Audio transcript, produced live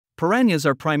Piranhas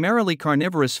are primarily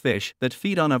carnivorous fish that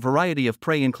feed on a variety of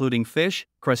prey including fish,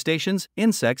 crustaceans,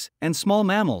 insects, and small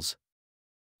mammals.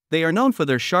 They are known for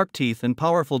their sharp teeth and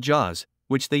powerful jaws,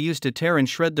 which they use to tear and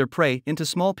shred their prey into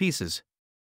small pieces.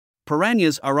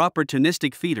 Piranhas are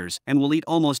opportunistic feeders and will eat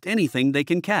almost anything they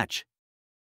can catch.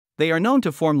 They are known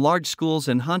to form large schools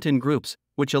and hunt in groups,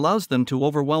 which allows them to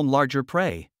overwhelm larger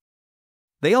prey.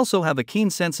 They also have a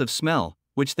keen sense of smell,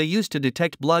 which they use to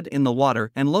detect blood in the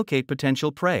water and locate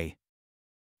potential prey.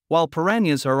 While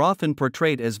piranhas are often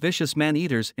portrayed as vicious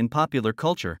man-eaters in popular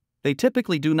culture, they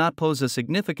typically do not pose a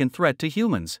significant threat to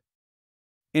humans.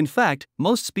 In fact,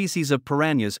 most species of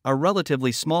piranhas are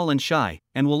relatively small and shy,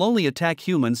 and will only attack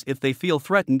humans if they feel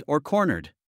threatened or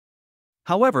cornered.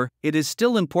 However, it is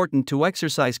still important to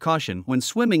exercise caution when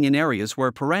swimming in areas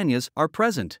where piranhas are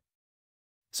present.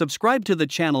 Subscribe to the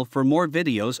channel for more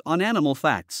videos on animal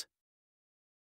facts.